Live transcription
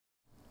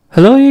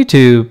Hello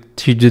YouTube,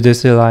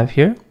 TGDC Live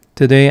here.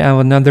 Today I have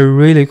another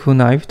really cool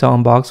knife to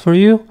unbox for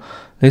you.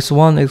 This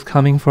one is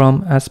coming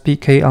from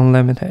SPK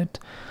Unlimited.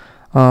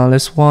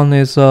 This one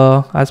is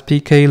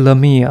SPK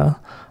Lamia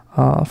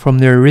from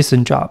their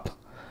recent drop.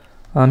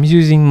 I'm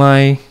using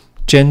my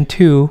Gen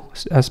 2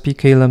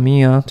 SPK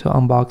Lamia to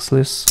unbox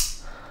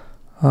this.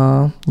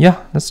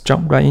 Yeah, let's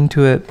jump right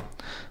into it.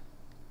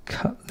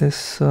 Cut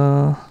this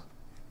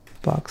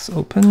box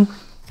open.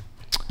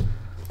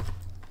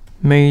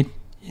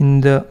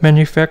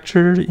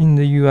 Manufactured in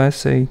the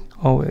USA,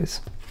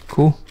 always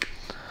cool.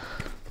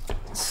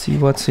 Let's see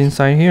what's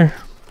inside here.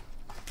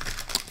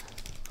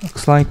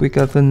 Looks like we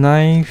got the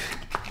knife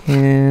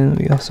and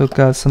we also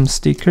got some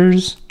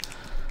stickers.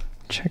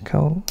 Check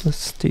out the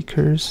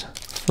stickers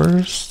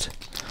first.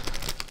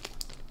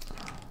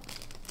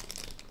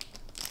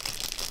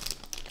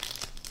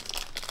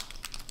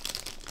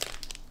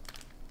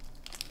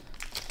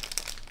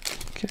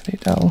 Get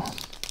it out.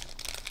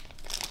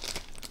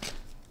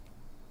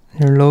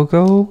 Their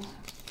logo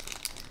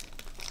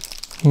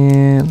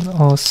and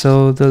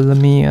also the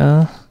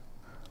Lamia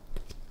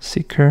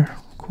sticker.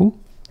 Cool.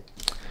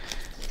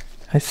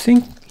 I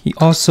think he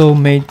also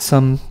made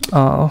some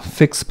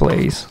fixed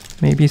blades.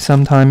 Maybe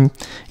sometime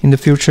in the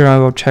future I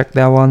will check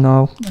that one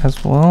out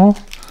as well.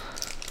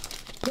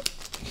 But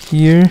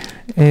here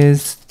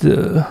is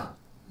the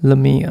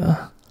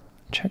Lamia.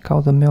 Check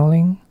out the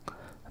milling.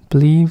 I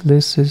believe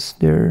this is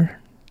their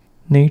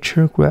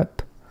nature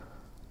grip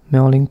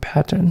milling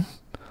pattern.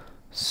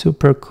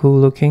 Super cool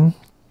looking,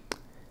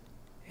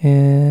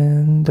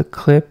 and the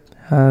clip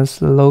has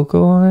the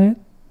logo on it,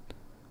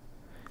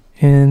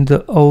 and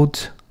the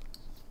old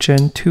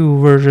Gen 2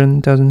 version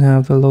doesn't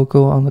have the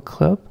logo on the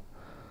clip,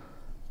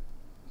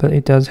 but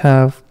it does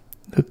have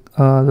the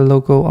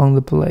logo on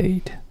the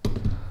blade.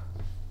 You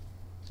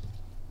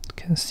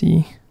can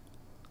see.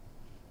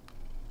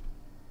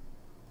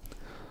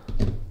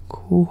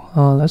 Cool.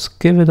 Let's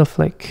give it a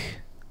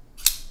flick.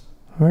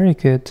 Very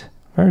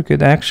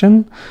good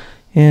action.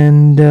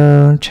 And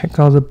check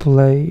out the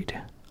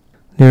blade.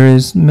 There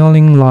is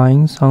milling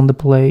lines on the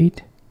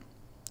blade.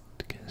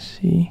 You can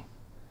see.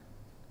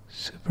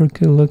 Super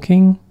good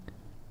looking.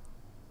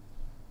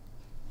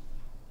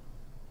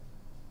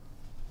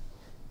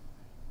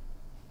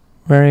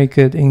 Very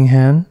good in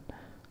hand.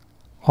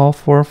 All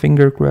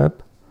 4-finger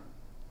grip.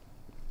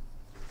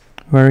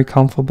 Very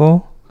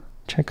comfortable.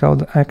 Check out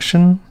the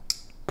action.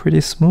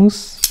 Pretty smooth.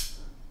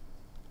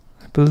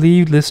 I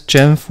believe this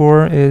Gen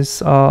 4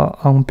 is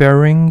on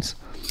bearings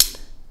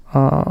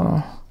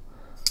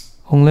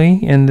only,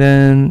 and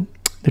then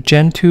the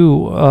Gen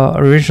 2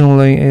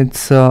 originally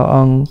it's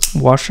on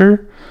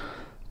washer,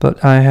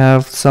 but I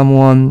have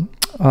someone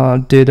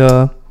did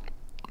a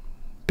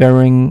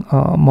bearing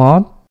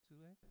mod,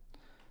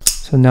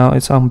 so now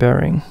it's on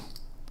bearing.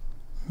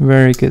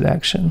 Very good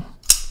action.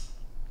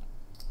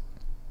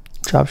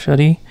 Drop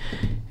shotty,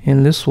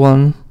 and this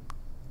one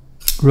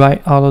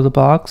right out of the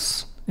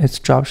box it's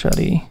drop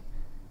shotty.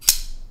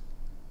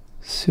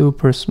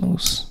 Super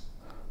smooth.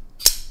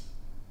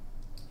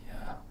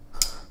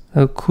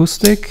 The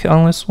acoustic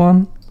on this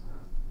one,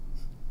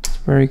 it's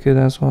very good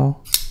as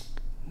well.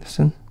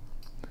 Listen.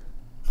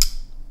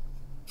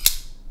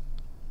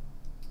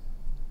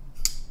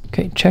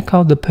 Okay, check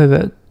out the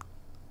pivot.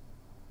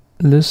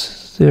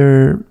 This is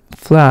their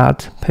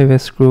flat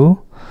pivot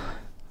screw.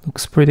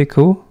 Looks pretty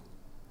cool.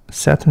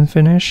 Satin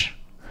finish.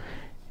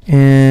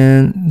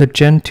 And the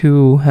Gen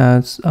 2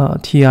 has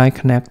TI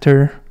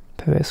connector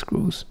pivot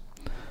screws.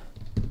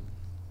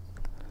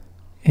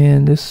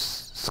 And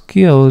this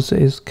skills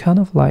is kind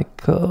of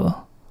like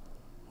a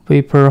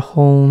vapor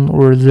hone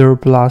or zero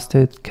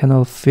blasted kind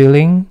of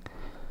feeling,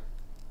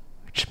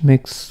 which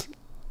makes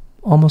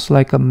almost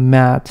like a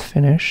matte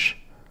finish.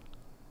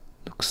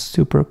 Looks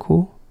super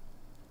cool.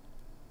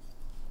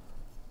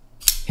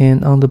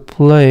 And on the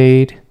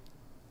blade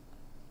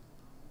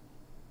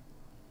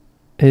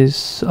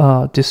is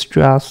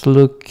distressed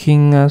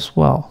looking as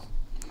well,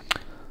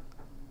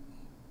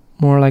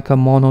 more like a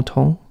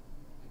monotone.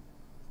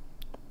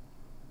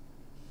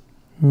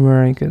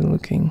 Very good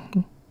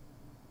looking.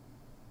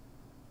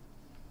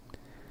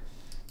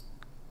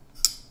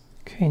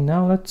 Okay,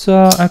 now let's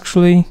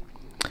actually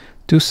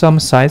do some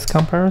size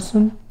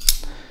comparison.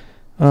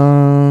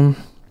 Okay,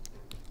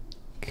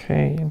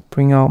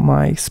 bring out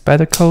my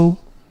Spectacle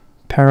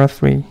Para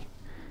 3.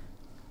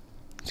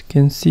 As you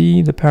can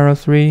see, the Para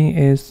 3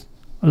 is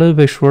a little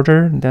bit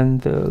shorter than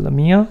the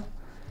Lamia.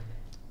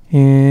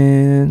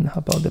 And how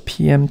about the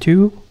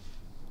PM2?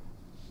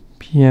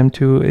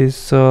 PM2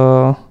 is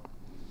a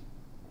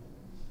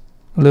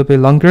little bit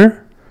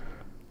longer,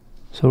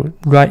 so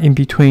right in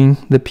between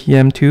the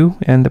PM2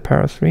 and the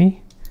Para 3.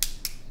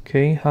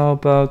 Okay, how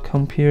about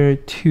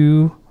compared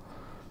to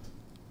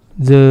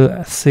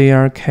the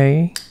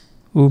CRK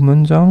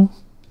Womanzong?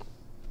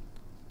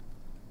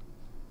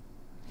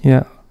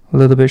 Yeah, a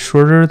little bit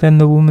shorter than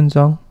the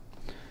Womanzong.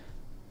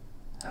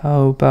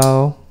 How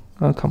about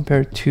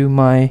compared to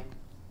my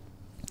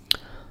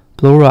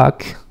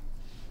Blowrock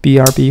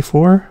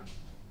BRB4?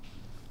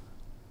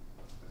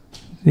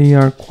 They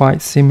are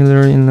quite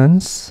similar in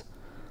length.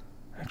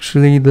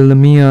 Actually, the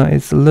Lamia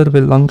is a little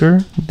bit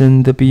longer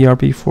than the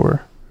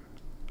BRB4.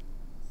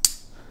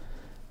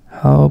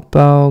 How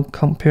about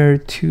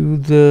compared to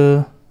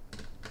the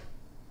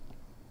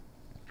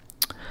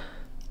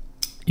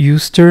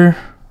Euster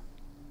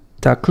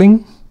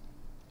Duckling?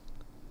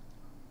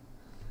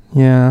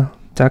 Yeah,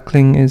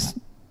 Duckling is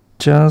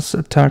just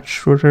a touch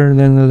shorter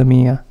than the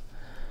Lamia.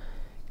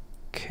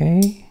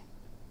 Okay.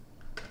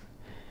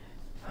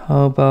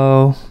 How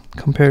about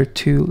compared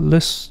to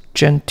this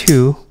Gen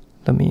 2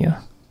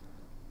 Lamia?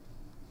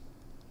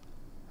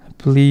 I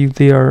believe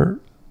they are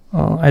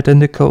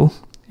identical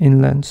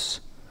in length.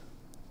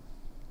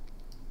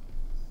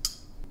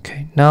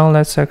 Okay, now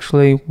let's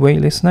actually weigh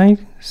this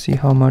knife, see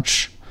how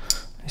much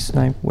this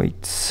knife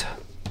weighs.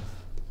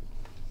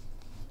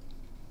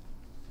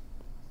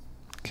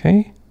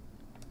 Okay,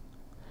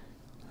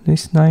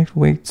 this knife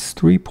weighs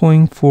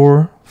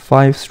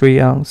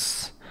 3.453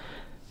 ounce.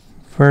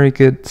 Very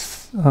good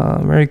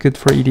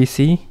for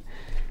EDC.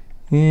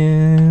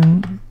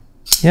 And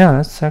yeah,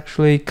 let's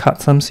actually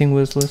cut something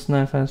with this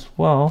knife as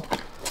well.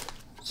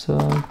 So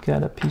I'll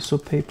get a piece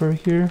of paper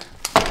here.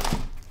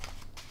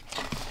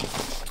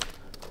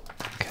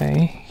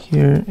 Okay,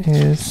 here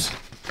is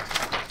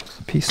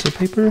a piece of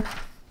paper.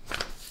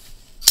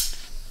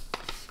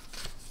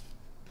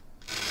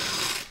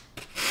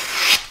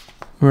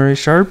 Very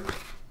sharp.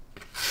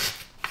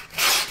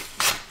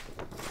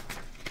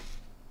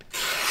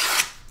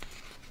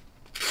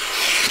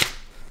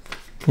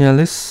 Yeah,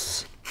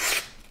 this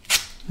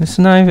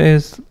knife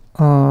is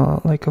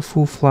like a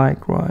full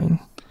flat grind,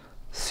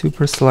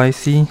 super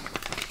slicey.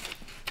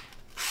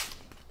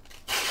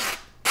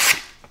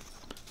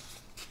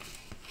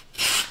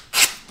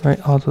 Right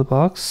out of the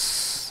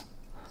box.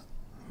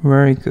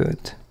 Very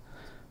good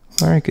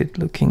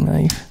looking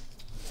knife.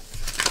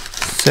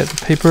 Set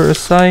the paper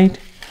aside.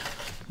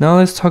 Now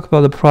let's talk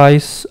about the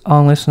price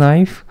on this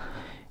knife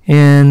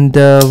and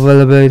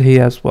availability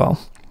as well.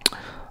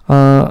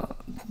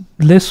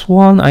 This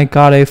one I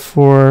got it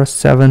for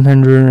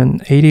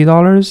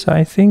 $780,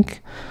 I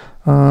think.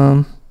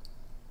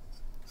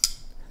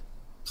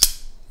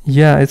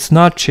 Yeah, it's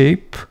not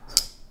cheap,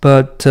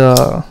 but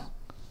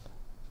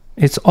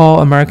it's all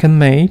American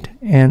made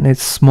and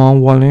it's small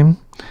volume.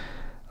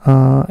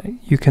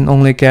 You can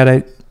only get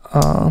it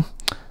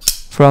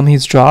from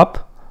his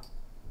shop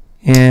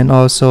and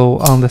also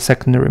on the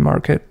secondary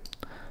market,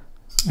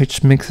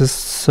 which makes it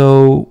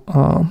so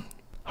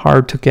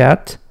hard to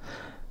get.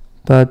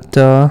 But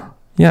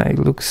yeah, it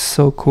looks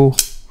so cool.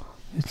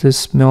 It's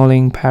this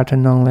milling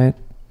pattern on it.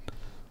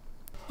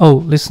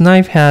 Oh, this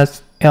knife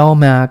has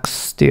LMAX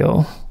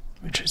steel,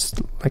 which is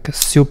like a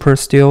super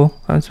steel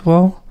as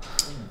well.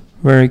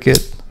 Very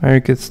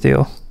good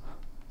steel.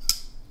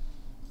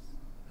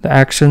 The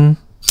action,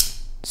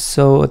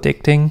 so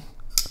addicting,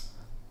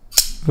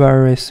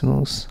 very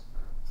smooth.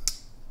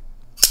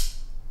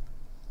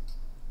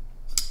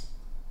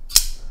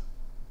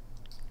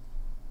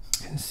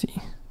 You can see.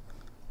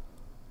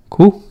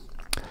 Cool.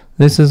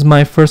 This is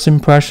my first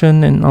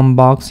impression and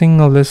unboxing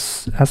of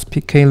this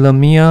SPK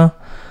Lamia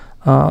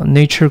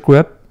Nature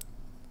Grip.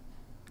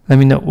 Let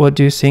me know what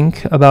do you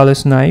think about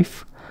this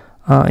knife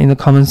in the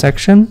comment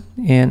section,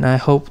 and I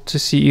hope to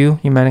see you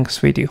in my next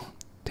video.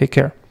 Take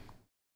care.